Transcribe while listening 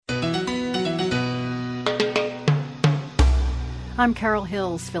I'm Carol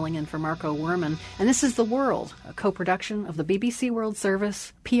Hills, filling in for Marco Werman, and this is The World, a co-production of the BBC World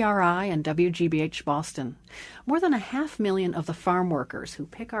Service, PRI, and WGBH Boston. More than 500,000 of the farm workers who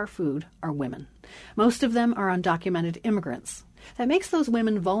pick our food are women. Most of them are undocumented immigrants. That makes those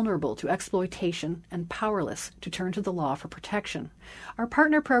women vulnerable to exploitation and powerless to turn to the law for protection. Our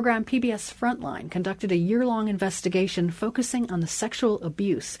partner program, PBS Frontline, conducted a year-long investigation focusing on the sexual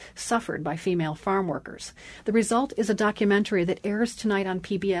abuse suffered by female farm workers. The result is a documentary that airs tonight on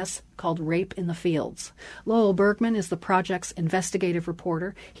PBS called Rape in the Fields. Lowell Bergman is the project's investigative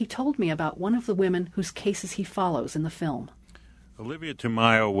reporter. He told me about one of the women whose cases he follows in the film. Olivia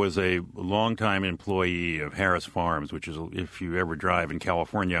Tamayo was a longtime employee of Harris Farms, which is, if you ever drive in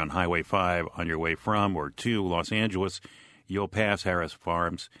California on Highway 5 on your way from or to Los Angeles, you'll pass Harris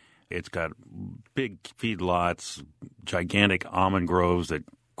Farms. It's got big feedlots, gigantic almond groves that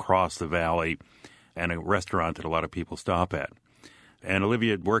cross the valley, and a restaurant that a lot of people stop at. And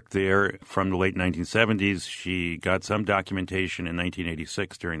Olivia had worked there from the late 1970s. She got some documentation in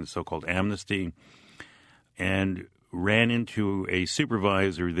 1986 during the so-called amnesty, and ran into a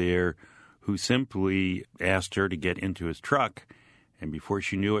supervisor there who simply asked her to get into his truck, and before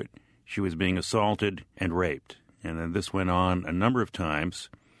she knew it, she was being assaulted and raped. And then this went on a number of times,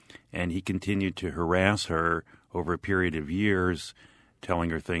 and he continued to harass her over a period of years, telling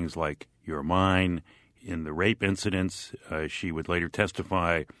her things like, "You're mine." In the rape incidents, she would later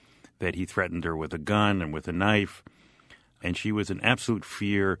testify that he threatened her with a gun and with a knife, and she was in absolute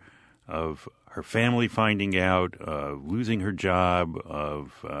fear of her family finding out, losing her job,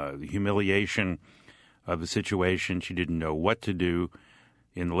 of the humiliation of the situation. She didn't know what to do.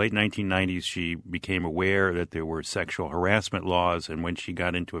 In the late 1990s, she became aware that there were sexual harassment laws, and when she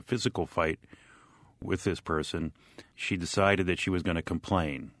got into a physical fight with this person, she decided that she was going to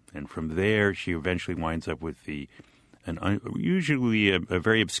complain. And from there, she eventually winds up with usually a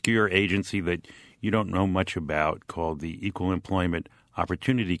very obscure agency that you don't know much about called the Equal Employment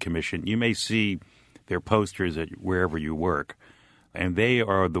Opportunity Commission. You may see their posters at wherever you work, and they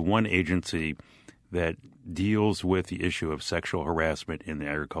are the one agency that deals with the issue of sexual harassment in the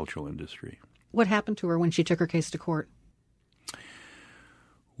agricultural industry. What happened to her when she took her case to court?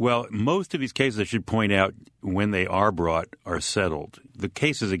 Well, most of these cases, I should point out, when they are brought, are settled. The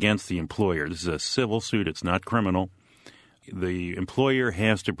case is against the employer. This is a civil suit. It's not criminal. The employer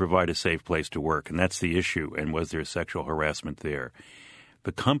has to provide a safe place to work, and that's the issue. And was there sexual harassment there?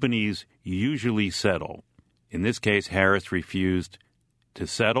 The companies usually settle. In this case, Harris refused to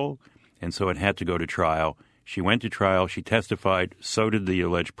settle, and so it had to go to trial. She went to trial. She testified. So did the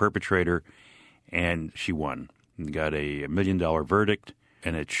alleged perpetrator, and she won and got a $1 million verdict,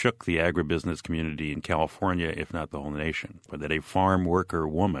 and it shook the agribusiness community in California, if not the whole nation, but that a farm worker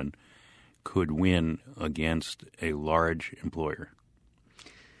woman could win against a large employer.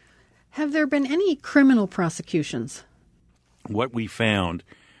 Have there been any criminal prosecutions? What we found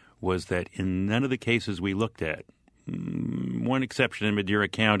was that in none of the cases we looked at, one exception in Madera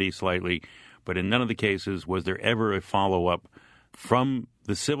County slightly, but in none of the cases was there ever a follow-up from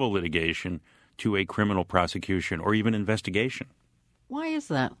the civil litigation to a criminal prosecution or even investigation. Why is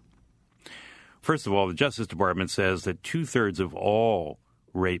that? First of all, the Justice Department says that 2/3 of all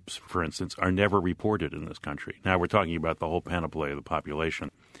rapes, for instance, are never reported in this country. Now we're talking about the whole panoply of the population.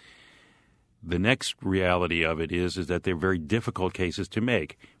 The next reality of it is that they're very difficult cases to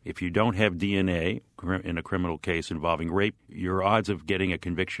make. If you don't have DNA in a criminal case involving rape, your odds of getting a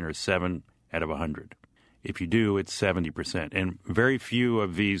conviction are 7 out of 100. If you do, it's 70%. And very few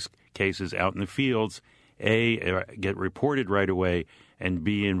of these cases out in the fields, A, get reported right away, and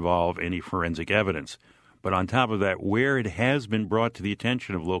B, involve any forensic evidence. But on top of that, where it has been brought to the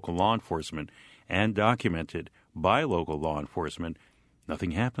attention of local law enforcement and documented by local law enforcement,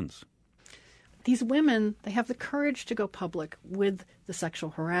 nothing happens. These women, they have the courage to go public with the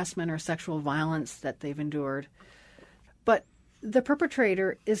sexual harassment or sexual violence that they've endured. But the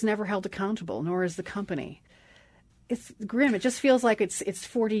perpetrator is never held accountable, nor is the company. It's grim. It just feels like it's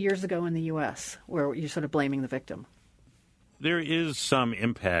 40 years ago in the U.S. where you're sort of blaming the victim. There is some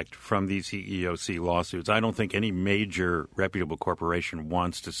impact from these EEOC lawsuits. I don't think any major reputable corporation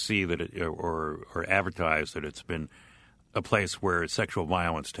wants to see that it, or advertise that it's been a place where sexual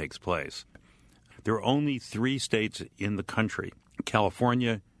violence takes place. There are only 3 states in the country,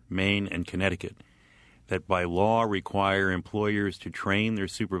 California, Maine, and Connecticut, that by law require employers to train their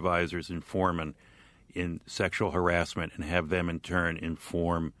supervisors and foremen in sexual harassment and have them in turn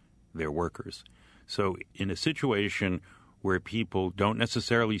inform their workers. So in a situation where people don't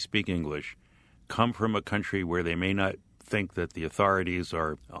necessarily speak English, come from a country where they may not think that the authorities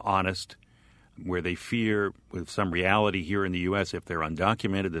are honest, where they fear with some reality here in the U.S. if they're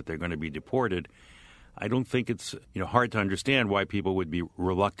undocumented that they're going to be deported, I don't think it's hard to understand why people would be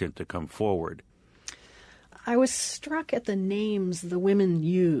reluctant to come forward. I was struck at the names the women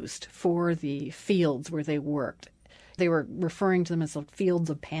used for the fields where they worked. They were referring to them as the fields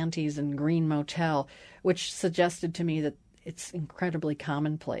of panties and green motel, which suggested to me that it's incredibly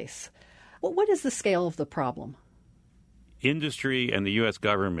commonplace. Well, what is the scale of the problem? Industry and the U.S.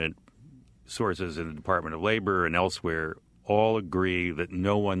 government, sources in the Department of Labor and elsewhere, all agree that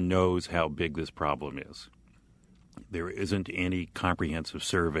no one knows how big this problem is. There isn't any comprehensive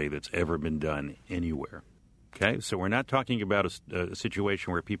survey that's ever been done anywhere. Okay, so we're not talking about a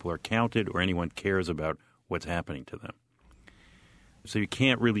situation where people are counted or anyone cares about what's happening to them. So you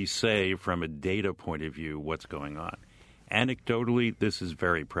can't really say from a data point of view what's going on. Anecdotally, this is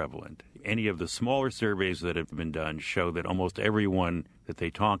very prevalent. Any of the smaller surveys that have been done show that almost everyone that they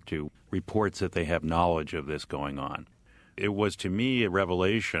talk to reports that they have knowledge of this going on. It was, to me, a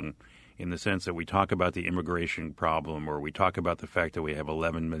revelation in the sense that we talk about the immigration problem or we talk about the fact that we have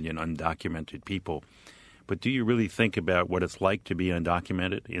 11 million undocumented people. But do you really think about what it's like to be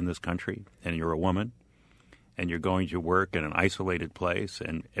undocumented in this country, and you're a woman, and you're going to work in an isolated place,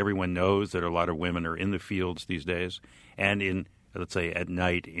 and everyone knows that a lot of women are in the fields these days, and in, let's say, at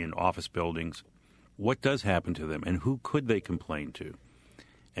night in office buildings? What does happen to them, and who could they complain to?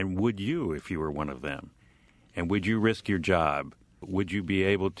 And would you, if you were one of them? And would you risk your job? Would you be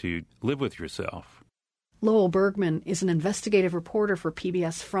able to live with yourself? Lowell Bergman is an investigative reporter for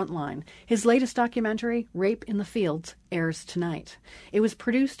PBS Frontline. His latest documentary, Rape in the Fields, airs tonight. It was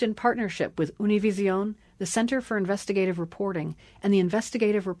produced in partnership with Univision, the Center for Investigative Reporting, and the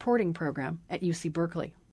Investigative Reporting Program at UC Berkeley.